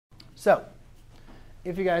So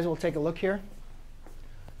if you guys will take a look here,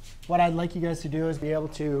 what I'd like you guys to do is be able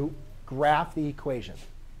to graph the equation.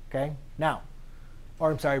 OK? Now, or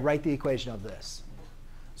I'm sorry, write the equation of this.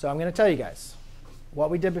 So I'm going to tell you guys, what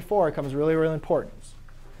we did before becomes really, really important.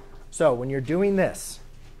 So when you're doing this,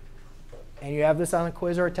 and you have this on a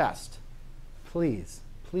quiz or a test, please,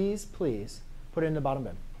 please, please put it in the bottom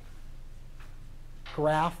bin.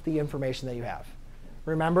 Graph the information that you have.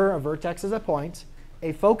 Remember, a vertex is a point,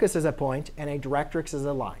 a focus is a point, and a directrix is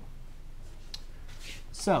a line.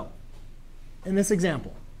 So in this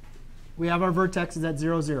example, we have our vertex is at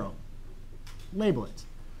 0, 0. Label it.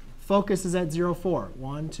 Focus is at 0, 4.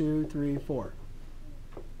 1, 2, 3, 4.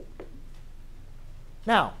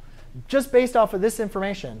 Now, just based off of this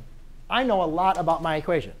information, I know a lot about my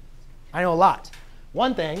equation. I know a lot.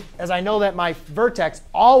 One thing is I know that my vertex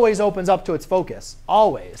always opens up to its focus,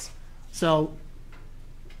 always. So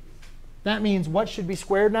that means what should be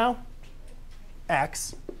squared now?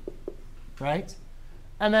 X, right?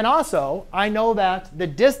 And then also, I know that the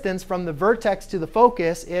distance from the vertex to the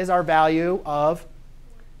focus is our value of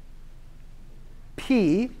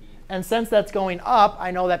p. And since that's going up,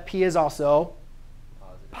 I know that p is also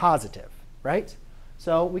positive, right?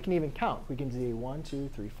 So we can even count. We can do 1,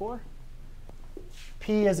 2, 3, 4.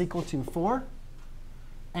 P is equal to 4.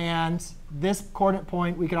 And this coordinate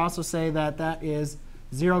point, we could also say that that is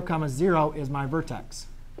 0, 0 is my vertex.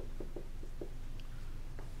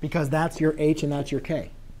 Because that's your h and that's your k.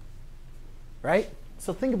 Right?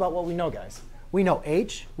 So think about what we know, guys. We know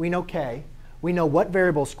h, we know k, we know what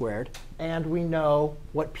variable squared, and we know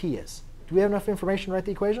what p is. Do we have enough information to write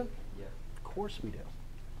the equation? Yeah. Of course we do.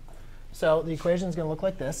 So the equation is going to look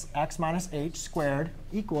like this. X minus h squared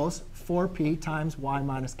equals 4p times y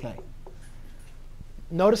minus k.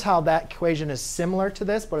 Notice how that equation is similar to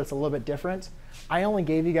this, but it's a little bit different. I only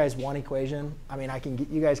gave you guys one equation. I mean,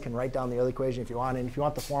 you guys can write down the other equation if you want. And if you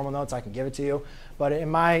want the formal notes, I can give it to you. But in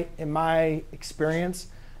my experience,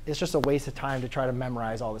 it's just a waste of time to try to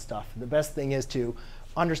memorize all this stuff. The best thing is to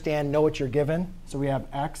understand, know what you're given. So we have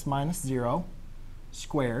x minus 0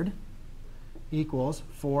 squared equals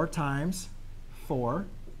 4 times 4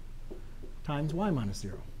 times y minus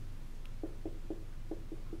 0.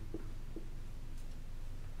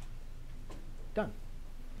 Done.